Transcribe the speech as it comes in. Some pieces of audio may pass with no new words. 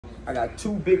I got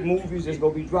 2 big movies that's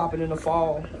gonna be dropping in the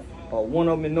fall. One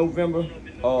of them in November.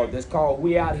 That's called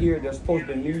We Out Here. That's supposed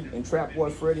to be me and Trap Boy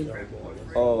Freddy.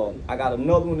 I got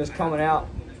another one that's coming out.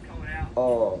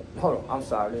 Hold on, I'm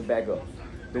sorry, let me back up.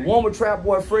 The one with Trap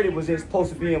Boy Freddy was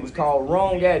supposed to be in was called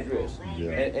Wrong Address.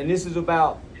 Yeah. And this is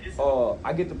about,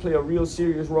 I get to play a real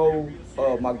serious role.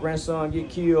 My grandson get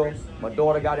killed. My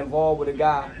daughter got involved with a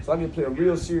guy. So I get to play a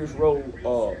real serious role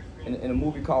in a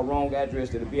movie called Wrong Address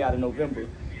that'll be out in November.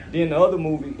 Then the other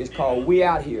movie is called We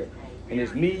Out Here. And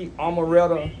it's me,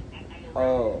 Amaretta,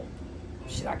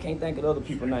 shit, I can't think of the other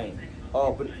people's names.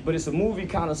 But it's a movie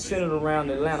kind of centered around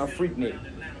the Atlanta Freaknik.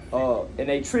 And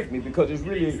they tricked me because it's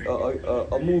really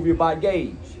a movie about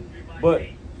gays. But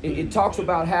it talks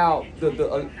about how,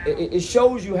 it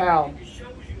shows you how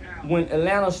when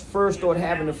Atlanta first started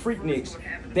having the Freakniks,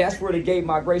 that's where the gay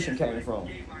migration came from.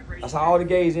 That's how all the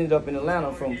gays ended up in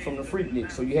Atlanta from the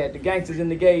Freakniks. So you had the gangsters and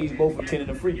the gays both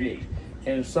attending the Freakniks.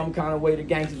 And some kind of way the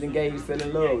gangsters and gays fell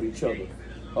in love with each other.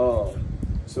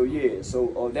 So yeah,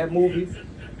 so that movie,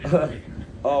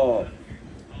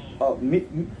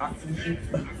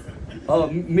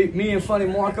 me and Funny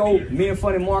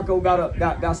Marco got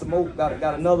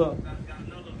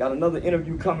another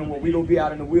interview coming where we gonna be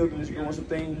out in the wilderness doing some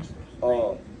things.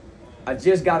 I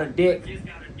just got a deck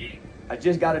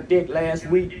last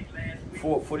week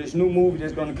for this new movie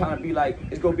that's gonna kind of be like,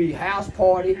 it's gonna be House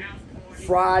Party,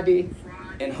 Friday,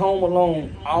 and Home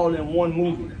Alone all in one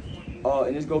movie.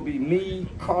 And it's gonna be me,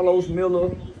 Carlos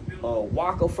Miller,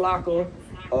 Waka Flocka,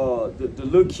 the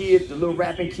little kid, the little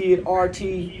rapping kid,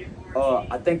 RT.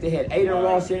 I think they had Aiden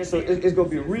Ross in it, so it's gonna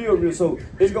be real. So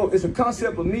it's a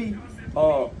concept of me,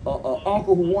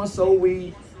 uncle who once sold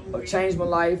weed, changed my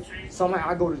life. Somehow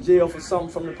I go to jail for something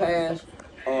from the past.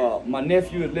 My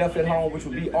nephew had left at home, which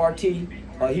would be RT.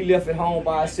 He left at home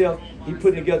by himself. He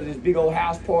putting together this big old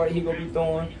house party he gonna be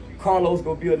throwing. Carlos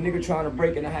gonna be a nigga trying to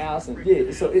break in the house, and yeah,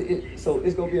 so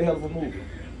it's gonna be a hell of a movie.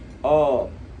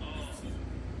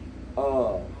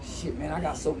 Shit, man, I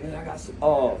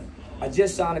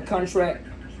just signed a contract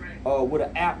with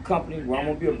an app company where I'm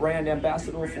gonna be a brand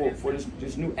ambassador for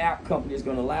this new app company that's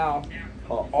gonna allow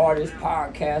artists,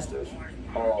 podcasters,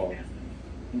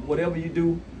 whatever you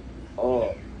do,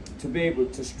 to be able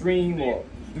to stream or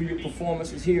do your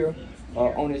performances here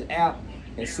on this app.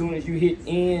 As soon as you hit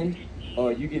end,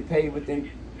 you get paid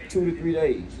within 2 to 3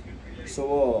 days.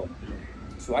 So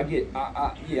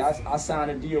I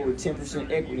signed a deal with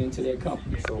 10% equity into that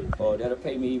company. So that'll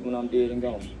pay me even when I'm dead and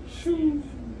gone.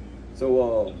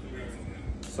 So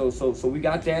we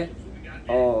got that.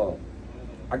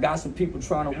 I got some people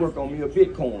trying to work on me a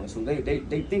Bitcoin. So they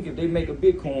think if they make a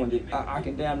Bitcoin that I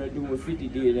can damn near do what 50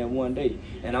 did in one day.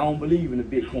 And I don't believe in the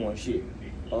Bitcoin shit.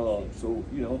 So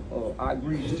you know, I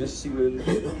agree to just see what it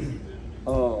is.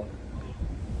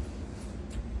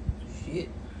 Shit,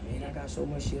 man, I got so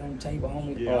much shit on the table,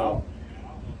 homie.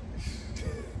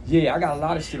 Yeah, I got a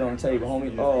lot of shit on the table,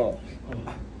 homie.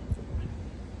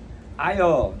 I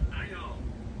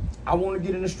want to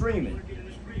get into streaming.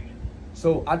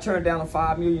 So I turned down a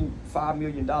 $5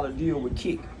 million deal with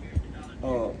Kick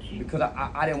because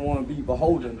I didn't want to be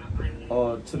beholden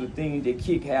to the things that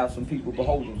Kick have some people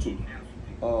beholden to.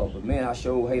 But man, I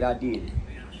sure hate I did it.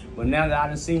 But now that I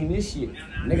done seen this shit,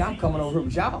 nigga, I'm coming over here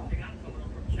with y'all.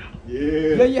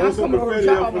 Yeah, I'm coming over with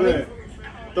y'all, man.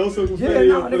 Throw some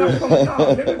confetti up. Nigga, I'm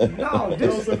coming. No,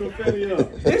 throw some confetti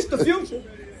up. This the future.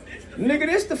 Nigga,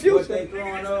 this the future.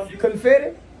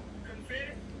 Confetti.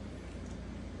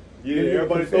 Yeah,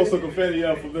 everybody throw some confetti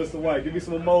up for Mr. White. Give me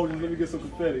some emojis. Let me get some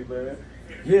confetti, man.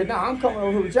 Yeah, I'm coming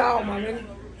over here with y'all, my nigga.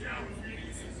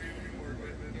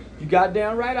 You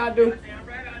goddamn right I do.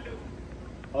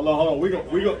 Hold on. We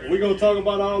gonna talk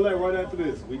about all that right after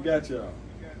this. We got y'all.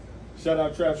 Shout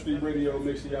out Trap Street Radio.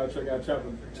 Make sure y'all check out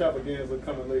Chapagansler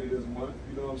coming later this month.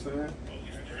 You know what I'm saying?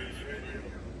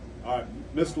 All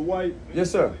right, Mr. White.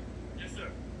 Yes, sir.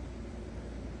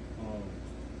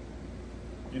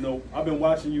 You know, I've been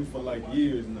watching you for like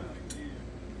years now.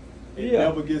 It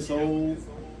never gets old.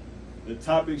 The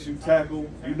topics you tackle,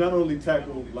 you not only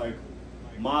tackle like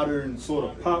modern sort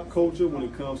of pop culture when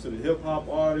it comes to the hip hop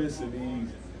artists and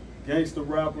these gangster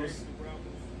rappers,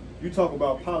 you talk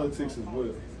about politics as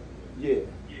well. Yeah.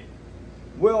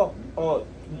 Well,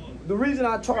 the reason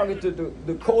I target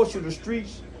the culture, the street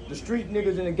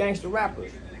niggas and the gangster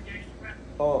rappers,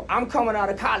 I'm coming out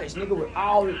of college, nigga, with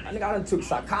all, I done took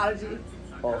psychology,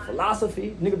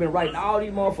 philosophy, nigga been writing all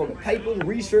these motherfucking papers,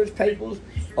 research papers,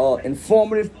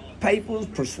 informative papers,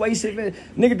 persuasive,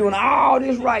 nigga doing all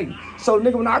this writing. So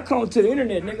nigga, when I come to the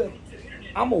internet, nigga,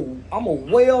 I'm a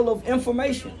well of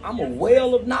information. I'm a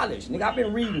well of knowledge. Nigga, I've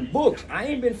been reading books. I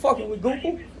ain't been fucking with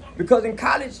Google Because in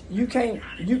college you can't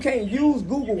use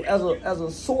Google as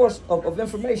a source of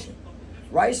information,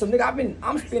 right? So nigga,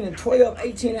 I'm spending 12,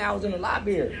 18 hours in the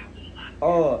library,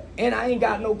 and I ain't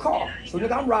got no car. So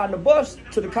nigga, I'm riding a bus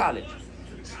to the college.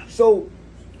 So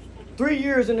 3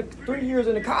 years in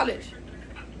the college,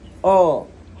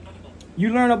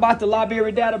 you learn about the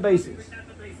library databases.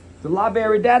 The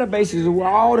library databases is where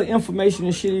all the information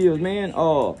and shit is, man.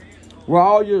 Where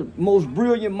all your most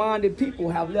brilliant-minded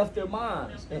people have left their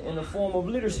minds in the form of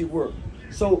literacy work.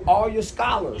 So all your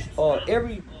scholars,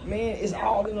 every man is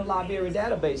all in the library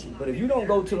databases. But if you don't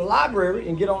go to the library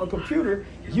and get on a computer,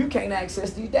 you can't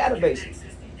access these databases.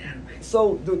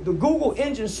 So the Google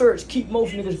engine search keep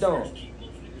most niggas dumb.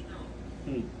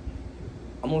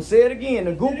 I'm gonna say it again.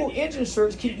 The Google engine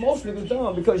search keep most niggas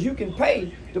dumb because you can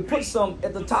pay to put some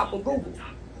at the top of Google.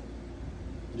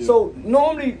 Yeah. So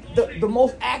normally the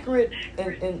most accurate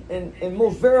and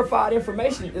most verified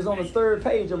information is on the third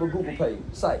page of a Google page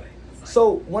site.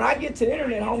 So when I get to the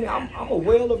internet, homie, I'm a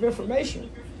well of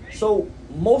information. So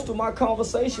most of my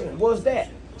conversation was that.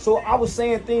 So I was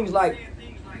saying things like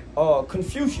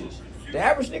Confucius. The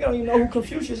average nigga don't even know who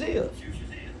Confucius is.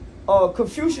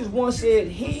 Confucius once said,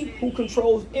 "He who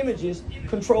controls images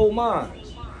controls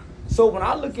minds." So when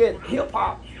I look at hip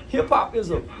hop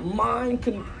is a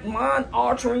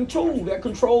mind-altering tool that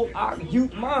controls our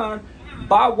youth mind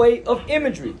by way of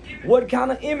imagery. What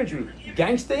kind of imagery?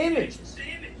 Gangster images.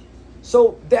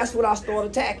 So that's what I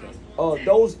started attacking,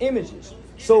 those images.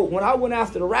 So when I went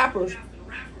after the rapper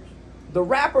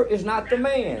is not the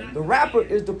man. The rapper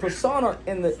is the persona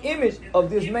and the image of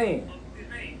this man.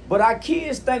 But our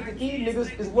kids think that these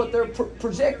niggas is what they're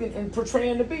projecting and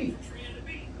portraying to be.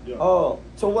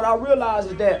 So what I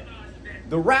realized is that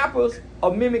the rappers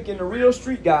are mimicking the real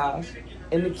street guys,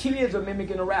 and the kids are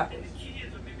mimicking the rappers.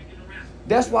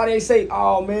 That's why they say,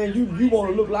 "Oh man, you want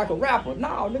to look like a rapper."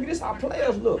 No, nigga, this how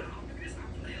players look.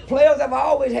 Players have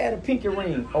always had a pinky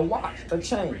ring, a watch, a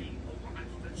chain.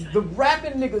 The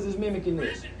rapping niggas is mimicking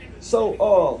this.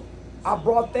 So I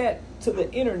brought that to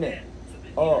the internet.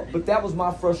 But that was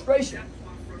my frustration.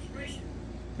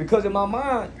 Because in my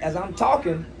mind, as I'm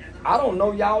talking, I don't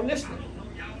know y'all listening.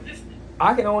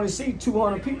 I can only see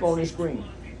 200 people on this screen.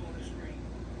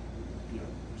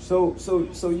 So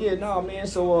yeah, no, man.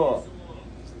 So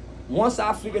once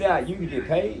I figured out you can get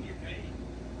paid,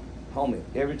 homie,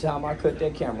 every time I cut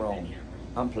that camera on,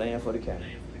 I'm playing for the camera.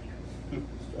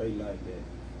 Straight like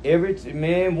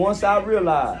that. Once I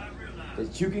realized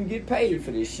that you can get paid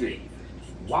for this shit,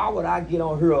 why would I get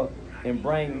on here and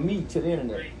bring me to the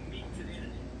internet?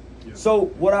 So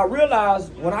what I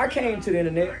realized when I came to the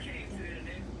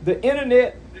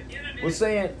internet was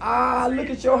saying, look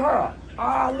at your hair.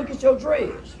 Look at your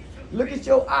dreads. Look at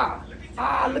your eye.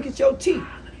 Look at your teeth.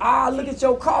 Look at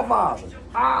your car visor.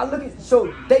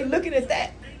 So they looking at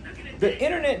that. The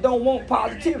internet don't want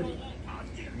positivity.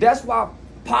 That's why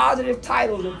positive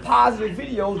titles and positive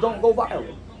videos don't go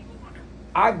viral.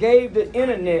 I gave the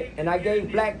internet and I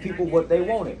gave black people what they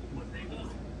wanted.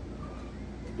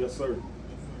 Yes, sir.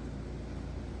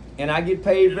 And I get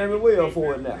paid very well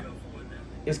for it now.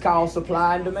 It's called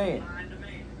supply and demand.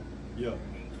 Yeah.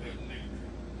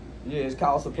 Yeah, it's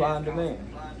called supply and demand.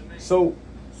 So,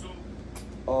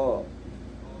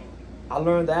 I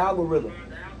learned the algorithm.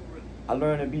 I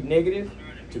learned to be negative,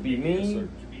 to be mean,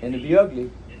 and to be ugly,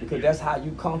 because that's how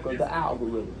you conquer the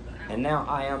algorithm. And now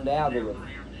I am the algorithm.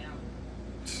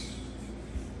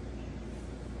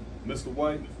 Mr.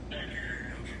 White,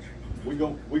 we're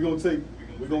gonna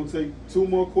take 2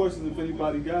 more questions if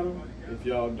anybody got them. If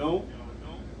y'all don't,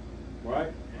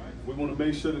 right? We want to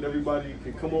make sure that everybody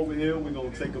can come over here. We're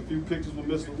gonna take a few pictures with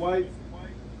Mr. White,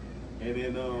 and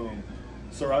then,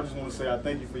 sir, I just want to say I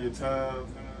thank you for your time.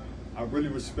 I really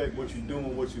respect what you do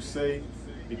and what you say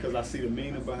because I see the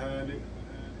meaning behind it.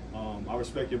 I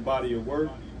respect your body of work,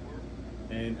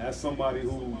 and as somebody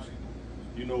who's,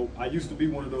 I used to be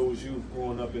one of those youth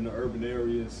growing up in the urban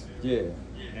areas. Yeah.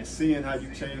 And seeing how you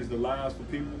change the lives for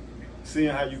people, seeing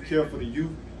how you care for the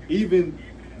youth. Even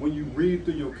when you read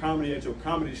through your comedy at your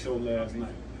comedy show last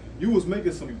night, you was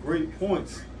making some great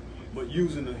points, but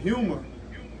using the humor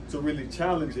to really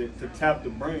challenge it, to tap the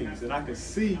brains. And I could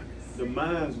see the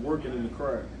minds working in the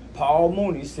crowd. Paul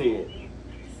Mooney said,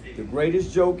 the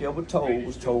greatest joke ever told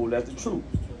was told as the truth.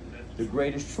 The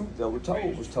greatest truth ever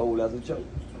told was told as a joke.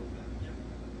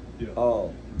 Yeah.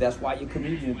 That's why your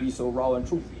comedians be so raw and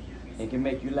truthful and can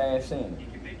make you laugh saying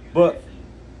it. But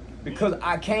because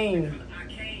I came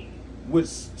with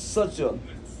such a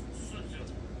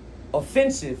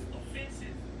offensive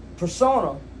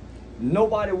persona,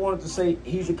 nobody wanted to say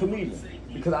he's a comedian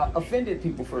because I offended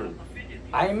people first.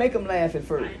 I didn't make them laugh at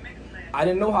first. I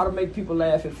didn't know how to make people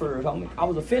laugh at first. I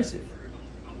was offensive.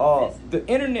 The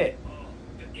internet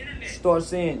started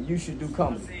saying you should do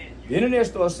comedy. The internet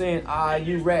started saying,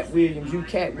 you Rat Williams, you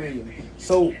Cat Williams.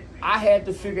 So I had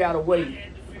to figure out a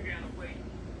way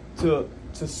to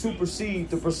supersede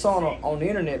the persona on the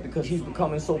internet because he's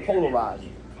becoming so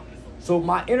polarizing. So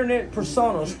my internet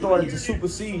persona started to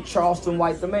supersede Charleston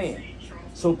White the Man.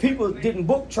 So people didn't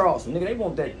book Charleston, nigga, they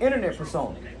want that internet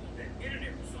persona.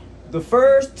 The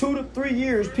first 2 to 3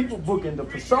 years, people booking the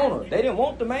persona. They didn't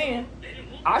want the man.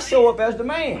 I show up as the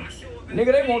man.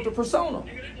 Nigga, they want the persona.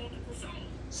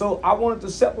 So I wanted to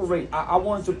separate. I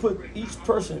wanted to put each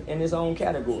person in his own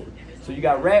category. So you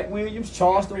got Rat Williams,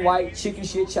 Charleston White, Chicken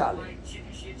Shit Charlie.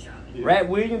 Yeah. Rat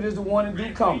Williams is the one that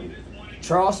do comedy.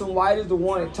 Charleston White is the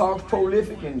one that talks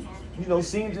prolific and,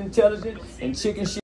 seems intelligent. And Chicken Shit